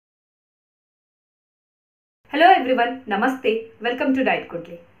Hello everyone, नमस्ते। Welcome to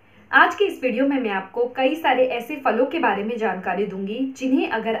दीtkundali। आज के इस वीडियो में मैं आपको कई सारे ऐसे फलों के बारे में जानकारी दूंगी जिन्हें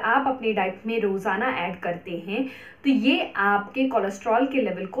अगर आप अपनी डाइट में रोजाना ऐड करते हैं तो ये आपके कोलेस्ट्रॉल के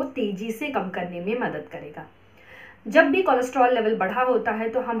लेवल को तेजी से कम करने में मदद करेगा। जब भी कोलेस्ट्रॉल लेवल बढ़ा होता है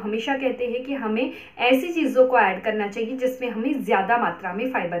तो हम हमेशा कहते हैं कि हमें ऐसी चीज़ों को ऐड करना चाहिए जिसमें हमें ज़्यादा मात्रा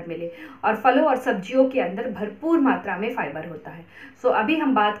में फाइबर मिले, और फलों और सब्जियों के अंदर भरपूर मात्रा में फाइबर होता है। सो अभी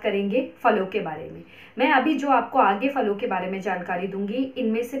हम बात करेंगे फलों के बारे में। मैं अभी जो आपको आगे फलों के बारे में जानकारी दूंगी,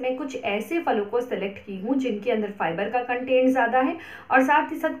 इनमें से मैं कुछ ऐसे फलों को सिलेक्ट की हूँ जिनके अंदर फाइबर का कंटेंट ज़्यादा है, और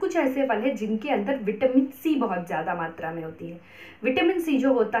साथ ही साथ कुछ ऐसे फल हैं जिनके अंदर विटामिन सी बहुत ज़्यादा मात्रा में होती है। विटामिन सी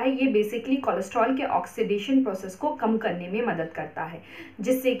जो होता है ये बेसिकली कोलेस्ट्रॉल के ऑक्सीडेशन प्रोसेस को कम करने में मदद करता है,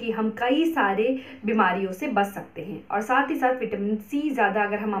 जिससे कि हम कई सारे बीमारियों से बच सकते हैं। और साथ ही साथ विटामिन सी ज़्यादा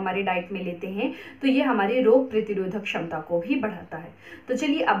अगर हम हमारी डाइट में लेते हैं तो ये हमारी रोग प्रतिरोधक क्षमता को भी बढ़ाता है। तो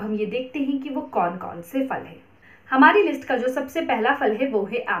चलिए अब हम ये देखते हैं कि वो कौन कौन से फल हैं। हमारी लिस्ट का जो सबसे पहला फल है वो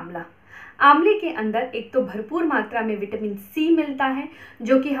है आंवला। आंवले के अंदर एक तो भरपूर मात्रा में विटामिन सी मिलता है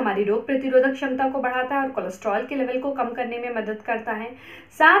जो कि हमारी रोग प्रतिरोधक क्षमता को बढ़ाता है और कोलेस्ट्रॉल के लेवल को कम करने में मदद करता है।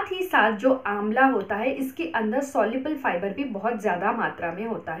 साथ ही साथ जो आंवला होता है इसके अंदर सॉल्युबल फाइबर भी बहुत ज़्यादा मात्रा में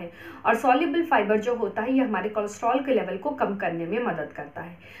होता है, और सॉल्युबल फाइबर जो होता है ये हमारे कोलेस्ट्रॉल के लेवल को कम करने में मदद करता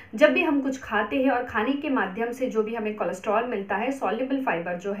है। जब भी हम कुछ खाते हैं और खाने के माध्यम से जो भी हमें कोलेस्ट्रॉल मिलता है, सॉल्युबल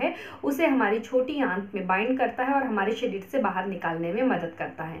फाइबर जो है उसे हमारी छोटी आंत में बाइंड करता है और हमारे शरीर से बाहर निकालने में मदद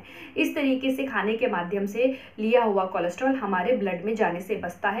करता है। इस तरीके से खाने के माध्यम से लिया हुआ कोलेस्ट्रॉल हमारे ब्लड में जाने से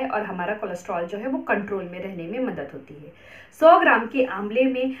बचता है और हमारा कोलेस्ट्रॉल जो है वो कंट्रोल में रहने में मदद होती है। 100 ग्राम के आंवले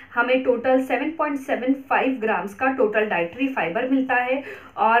में हमें टोटल 7.75 ग्राम्स का टोटल डाइटरी फाइबर मिलता है।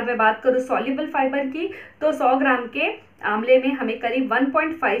 और मैं बात करूँ सॉल्युबल फाइबर की तो 100 ग्राम के आंवले में हमें करीब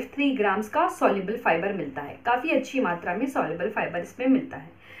 1.53 ग्राम्स का सॉल्युबल फाइबर मिलता है। काफ़ी अच्छी मात्रा में सॉल्युबल फाइबर इसमें मिलता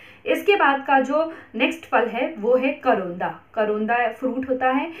है। इसके बाद का जो नेक्स्ट फल है वो है करोंदा। करोंदा फ्रूट होता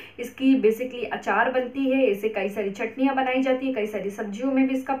है, इसकी बेसिकली अचार बनती है, इसे कई सारी चटनियाँ बनाई जाती है, कई सारी सब्जियों में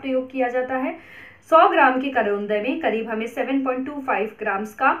भी इसका प्रयोग किया जाता है। 100 ग्राम के करोंदे में करीब हमें 7.25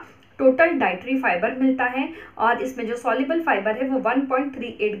 ग्राम्स का टोटल डाइटरी फाइबर मिलता है, और इसमें जो सॉल्युबल फाइबर है वो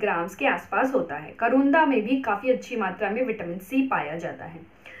 1.38 ग्राम्स के आसपास होता है। करोंदा में भी काफ़ी अच्छी मात्रा में विटामिन सी पाया जाता है।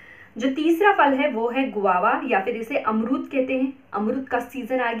 जो तीसरा फल है वो है गुआवा, या फिर इसे अमरूद कहते हैं। अमरूद का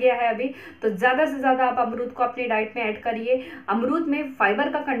सीजन आ गया है अभी, तो ज़्यादा से ज़्यादा आप अमरूद को अपने डाइट में ऐड करिए। अमरूद में फाइबर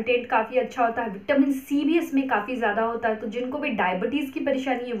का कंटेंट काफ़ी अच्छा होता है, विटामिन सी भी इसमें काफ़ी ज़्यादा होता है, तो जिनको भी डायबिटीज़ की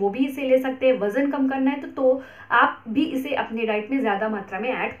परेशानी है वो भी इसे ले सकते हैं। वज़न कम करना है तो आप भी इसे अपनी डाइट में ज़्यादा मात्रा में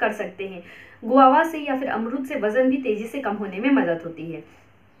ऐड कर सकते हैं। गुआवा से या फिर अमरूद से वज़न भी तेज़ी से कम होने में मदद होती है।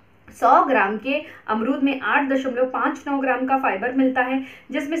 100 ग्राम के अमरूद में 8.59 ग्राम का फाइबर मिलता है,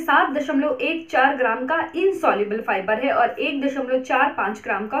 जिसमें 7.14 ग्राम का इनसॉल्युबल फाइबर है और 1.45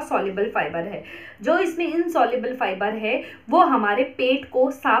 ग्राम का सॉल्युबल फाइबर है। जो इसमें इनसॉल्युबल फाइबर है वो हमारे पेट को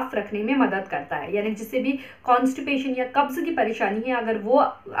साफ रखने में मदद करता है, यानी जिससे भी कॉन्स्टिपेशन या कब्ज की परेशानी है, अगर वो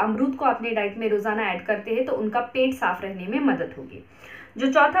अमरूद को अपने डाइट में रोजाना ऐड करते हैं तो उनका पेट साफ रहने में मदद होगी।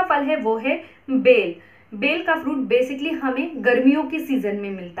 जो चौथा फल है वो है बेल। बेल का फ्रूट बेसिकली हमें गर्मियों के सीजन में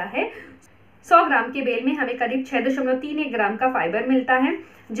मिलता है। 100 ग्राम के बेल में हमें करीब 6.31 ग्राम का फाइबर मिलता है,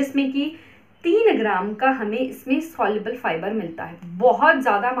 जिसमें कि 3 ग्राम का हमें इसमें सॉल्युबल फाइबर मिलता है। बहुत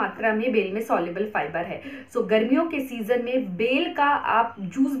ज़्यादा मात्रा में बेल में सॉल्युबल फाइबर है। सो गर्मियों के सीज़न में बेल का आप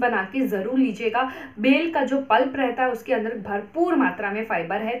जूस बना के ज़रूर लीजिएगा। बेल का जो पल्प रहता है उसके अंदर भरपूर मात्रा में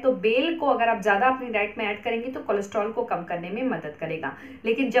फाइबर है, तो बेल को अगर आप ज़्यादा अपनी डाइट में ऐड करेंगे तो कोलेस्ट्रॉल को कम करने में मदद करेगा।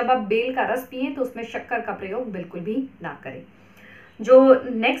 लेकिन जब आप बेल का रस पिएँ तो उसमें शक्कर का प्रयोग बिल्कुल भी ना करें। जो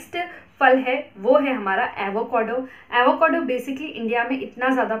नेक्स्ट फल है वो है हमारा एवोकाडो। एवोकाडो बेसिकली इंडिया में इतना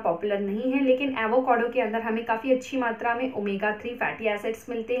ज़्यादा पॉपुलर नहीं है, लेकिन एवोकाडो के अंदर हमें काफ़ी अच्छी मात्रा में ओमेगा 3 फैटी एसिड्स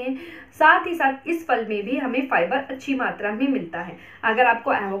मिलते हैं। साथ ही साथ इस फल में भी हमें फाइबर अच्छी मात्रा में मिलता है। अगर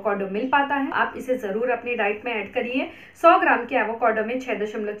आपको एवोकाडो मिल पाता है आप इसे ज़रूर अपनी डाइट में ऐड करिए। 100 ग्राम के एवोकाडो में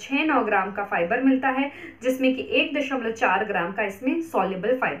 6.69 ग्राम का फाइबर मिलता है, जिसमें कि 1.4 ग्राम का इसमें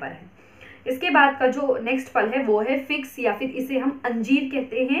सॉल्युबल फाइबर है। इसके बाद का जो नेक्स्ट फल है वो है फिग्स, या फिर इसे हम अंजीर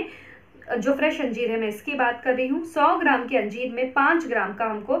कहते हैं। जो फ्रेश अंजीर है मैं इसकी बात कर रही हूँ। 100 ग्राम के अंजीर में 5 ग्राम का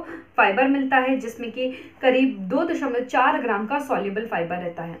हमको फाइबर मिलता है, जिसमें कि करीब 2.4 ग्राम का सॉल्युबल फाइबर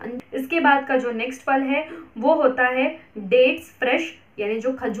रहता है। इसके बाद का जो नेक्स्ट फल है वो होता है डेट्स फ्रेश, यानी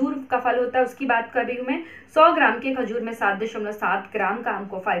जो खजूर का फल होता है उसकी बात कर रही हूँ मैं। 100 ग्राम के खजूर में 7.7 ग्राम का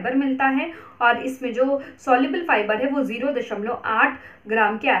हमको फाइबर मिलता है, और इसमें जो सॉल्युबल फाइबर है वो 0.8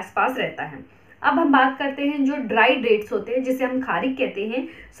 ग्राम के आसपास रहता है। अब हम बात करते हैं जो ड्राई डेट्स होते हैं जिसे हम खारिक कहते हैं।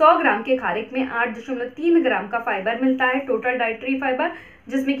 100 ग्राम के खारिक में 8.3 ग्राम का फाइबर मिलता है टोटल डाइटरी फाइबर,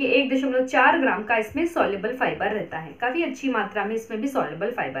 जिसमें कि 1.4 ग्राम का इसमें सॉल्युबल फाइबर रहता है। काफ़ी अच्छी मात्रा में इसमें भी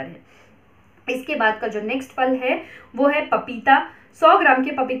सॉल्युबल फाइबर है। इसके बाद का जो नेक्स्ट फल है वो है पपीता। 100 ग्राम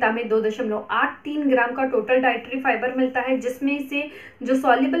के पपीता में 2.83 ग्राम का टोटल डाइटरी फाइबर मिलता है, जिसमें से जो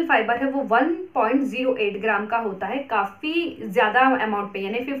सॉल्युबल फाइबर है वो 1.08 ग्राम का होता है। काफ़ी ज़्यादा अमाउंट में,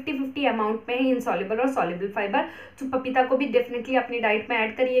 यानी 50-50 अमाउंट में है इनसॉल्युबल और सॉल्युबल फाइबर। तो पपीता को भी डेफिनेटली अपनी डाइट में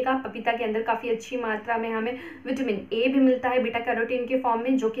ऐड करिएगा। पपीता के अंदर काफ़ी अच्छी मात्रा में हमें विटामिन ए भी मिलता है बीटा कैरोटीन के फॉर्म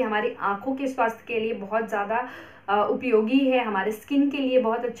में, जो कि हमारी आँखों के स्वास्थ्य के लिए बहुत ज़्यादा उपयोगी है, हमारे स्किन के लिए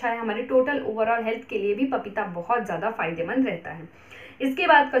बहुत अच्छा है, हमारे टोटल ओवरऑल हेल्थ के लिए भी पपीता बहुत ज़्यादा फायदेमंद रहता है। इसके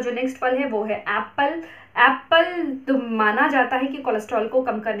बाद का जो नेक्स्ट फल है वो है एप्पल। एप्पल तो माना जाता है कि कोलेस्ट्रॉल को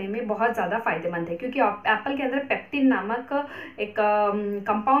कम करने में बहुत ज़्यादा फायदेमंद है, क्योंकि एप्पल के अंदर पेक्टिन नामक एक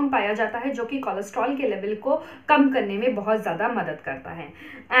कंपाउंड पाया जाता है जो कि कोलेस्ट्रॉल के लेवल को कम करने में बहुत ज़्यादा मदद करता है।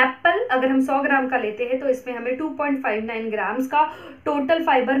 एप्पल अगर हम 100 ग्राम का लेते हैं तो इसमें हमें 2.59 ग्राम्स का टोटल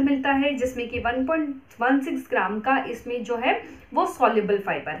फाइबर मिलता है, जिसमें कि 1.16 ग्राम का इसमें जो है वो सॉल्युबल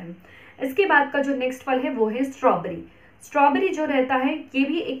फाइबर है। इसके बाद का जो नेक्स्ट फल है वो है स्ट्रॉबेरी। स्ट्रॉबेरी जो रहता है ये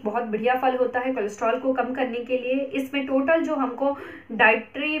भी एक बहुत बढ़िया फल होता है कोलेस्ट्रॉल को कम करने के लिए। इसमें टोटल जो हमको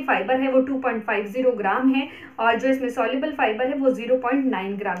डाइटरी फाइबर है वो 2.50 ग्राम है, और जो इसमें सॉल्युबल फाइबर है वो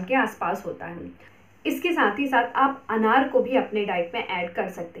 0.9 ग्राम के आसपास होता है। इसके साथ ही साथ आप अनार को भी अपने डाइट में ऐड कर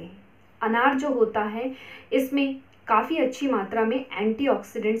सकते हैं। अनार जो होता है इसमें काफ़ी अच्छी मात्रा में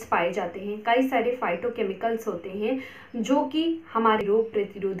एंटीऑक्सीडेंट्स पाए जाते हैं, कई सारे फाइटोकेमिकल्स होते हैं जो कि हमारी रोग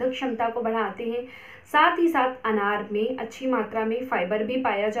प्रतिरोधक क्षमता को बढ़ाते हैं। साथ ही साथ अनार में अच्छी मात्रा में फाइबर भी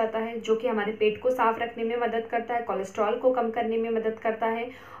पाया जाता है, जो कि हमारे पेट को साफ रखने में मदद करता है, कोलेस्ट्रॉल को कम करने में मदद करता है।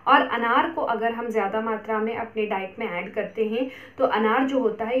 और अनार को अगर हम ज़्यादा मात्रा में अपने डाइट में ऐड करते हैं तो अनार जो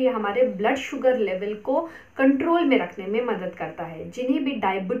होता है ये हमारे ब्लड शुगर लेवल को कंट्रोल में रखने में मदद करता है। जिन्हें भी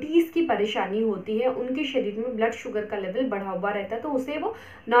डायबिटीज़ की परेशानी होती है उनके शरीर में ब्लड शुगर का लेवल बढ़ा हुआ रहता है, तो उसे वो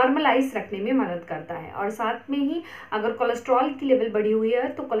नॉर्मलाइज रखने में मदद करता है। और साथ में ही अगर कोलेस्ट्रॉल की लेवल बढ़ी हुई है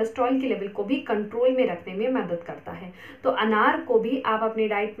तो कोलेस्ट्रॉल के लेवल को भी कंट्रोल में रखने में मदद करता है। तो अनार को भी आप अपने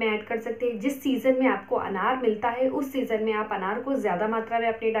डाइट में ऐड कर सकते हैं। जिस सीज़न में आपको अनार मिलता है उस सीज़न में आप अनार को ज़्यादा मात्रा में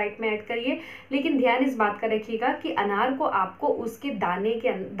अपने डाइट में ऐड करिए, लेकिन ध्यान इस बात का रखिएगा कि अनार को आपको उसके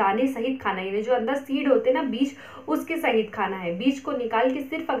दाने सहित खाना है, यानी जो अंदर सीड होते हैं ना, बीज, उसके सहित खाना है। बीज को निकाल के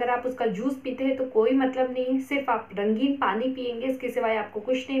सिर्फ अगर आप उसका जूस पीते हैं तो कोई मतलब नहीं है, सिर्फ आप रंगीन पानी पिएंगे, इसके सिवाय आपको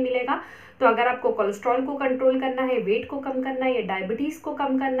कुछ नहीं मिलेगा। तो अगर आपको कोलेस्ट्रॉल को कंट्रोल करना है, वेट को कम करना है या डायबिटीज़ को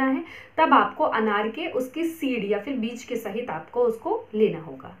कम करना है, तब आपको अनार के उसकी सीड या फिर बीज के सहित आपको उसको लेना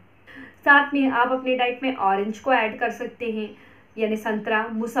होगा। साथ में आप अपने डाइट में ऑरेंज को ऐड कर सकते हैं, यानी संतरा,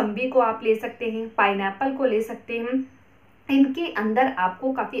 मौसम्बी को आप ले सकते हैं, पाइनएप्पल को ले सकते हैं। इनके अंदर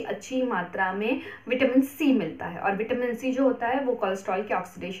आपको काफ़ी अच्छी मात्रा में विटामिन सी मिलता है, और विटामिन सी जो होता है वो कोलेस्ट्रॉल के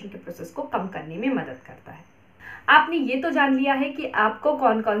ऑक्सीडेशन के प्रोसेस को कम करने में मदद करता है। आपने ये तो जान लिया है कि आपको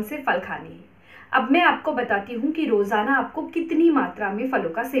कौन कौन से फल खाने हैं। अब मैं आपको बताती हूँ कि रोज़ाना आपको कितनी मात्रा में फलों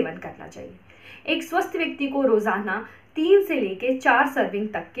का सेवन करना चाहिए। एक स्वस्थ व्यक्ति को रोज़ाना 3 से लेकर 4 सर्विंग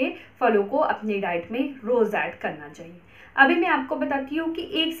तक के फलों को अपने डाइट में रोज़ ऐड करना चाहिए। अभी मैं आपको बताती हूँ कि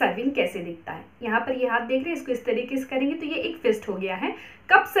एक सर्विंग कैसे दिखता है। यहाँ पर ये हाथ देख रहे हैं, इसको इस तरीके से करेंगे तो ये एक फिस्ट हो गया है।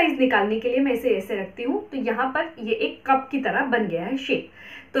 कप साइज निकालने के लिए मैं इसे ऐसे रखती हूँ तो यहाँ पर ये एक कप की तरह बन गया है शेप।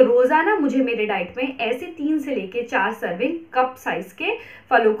 तो रोज़ाना मुझे मेरे डाइट में ऐसे 3 से लेके 4 सर्विंग कप साइज के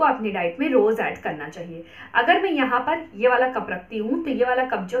फलों को अपनी डाइट में रोज़ ऐड करना चाहिए। अगर मैं यहाँ पर ये वाला कप रखती हूँ तो ये वाला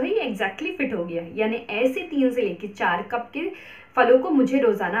कप जो है ये एग्जैक्टली फिट हो गया है, यानी ऐसे 3 से लेके 4 कप के फलों को मुझे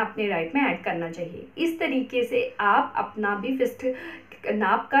रोज़ाना अपने डाइट में ऐड करना चाहिए। इस तरीके से आप अपना भी फिस्ट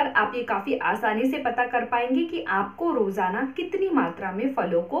नाप कर आप ये काफ़ी आसानी से पता कर पाएंगे कि आपको रोज़ाना कितनी मात्रा में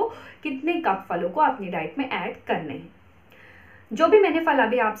फलों को, कितने कप फलों को अपनी डाइट में ऐड करने हैं। जो भी मैंने फल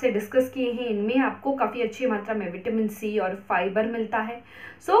अभी आपसे डिस्कस किए हैं इनमें आपको काफ़ी अच्छी मात्रा में विटामिन सी और फाइबर मिलता है।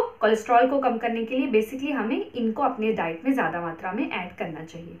 सो कोलेस्ट्रॉल को कम करने के लिए बेसिकली हमें इनको अपने डाइट में ज़्यादा मात्रा में ऐड करना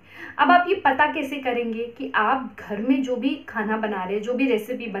चाहिए। अब आप ये पता कैसे करेंगे कि आप घर में जो भी खाना बना रहे हैं, जो भी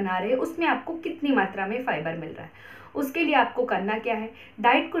रेसिपी बना रहे हैं, उसमें आपको कितनी मात्रा में फाइबर मिल रहा है। उसके लिए आपको करना क्या है,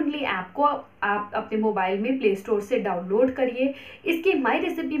 डाइट कुंडली ऐप को आप अपने मोबाइल में प्ले स्टोर से डाउनलोड करिए। इसके my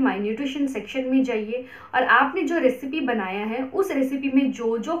recipe my nutrition section में जाइए और आपने जो रेसिपी बनाया है उस रेसिपी में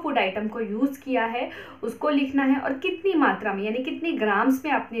जो जो फूड आइटम को यूज़ किया है उसको लिखना है, और कितनी मात्रा में यानी कितने ग्राम्स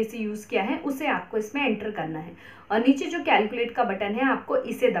में आपने इसे यूज़ किया है उसे आपको इसमें एंटर करना है। और नीचे जो कैलकुलेट का बटन है आपको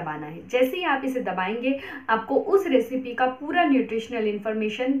इसे दबाना है। जैसे ही आप इसे दबाएंगे आपको उस रेसिपी का पूरा न्यूट्रिशनल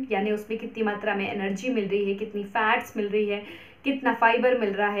इन्फॉर्मेशन, यानी उसमें कितनी मात्रा में एनर्जी मिल रही है, कितनी फैट्स मिल रही है, कितना फाइबर मिल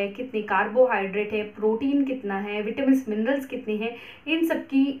रहा है, कितनी कार्बोहाइड्रेट है, प्रोटीन कितना है, विटामिन मिनरल्स कितने हैं, इन सब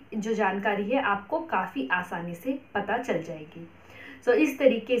की जो जानकारी है आपको काफ़ी आसानी से पता चल जाएगी। सो इस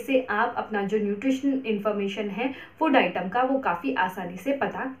तरीके से आप अपना जो न्यूट्रिशन इन्फॉर्मेशन है फूड आइटम का वो काफ़ी आसानी से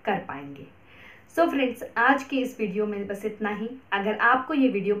पता कर पाएंगे। सो फ्रेंड्स, आज की इस वीडियो में बस इतना ही। अगर आपको ये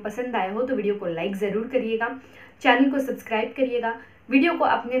वीडियो पसंद आया हो तो वीडियो को लाइक ज़रूर करिएगा, चैनल को सब्सक्राइब करिएगा, वीडियो को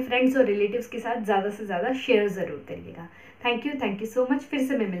अपने फ्रेंड्स और रिलेटिव्स के साथ ज़्यादा से ज़्यादा शेयर ज़रूर करिएगा। Thank you so much. फिर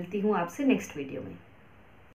से मैं मिलती हूँ आपसे नेक्स्ट वीडियो में।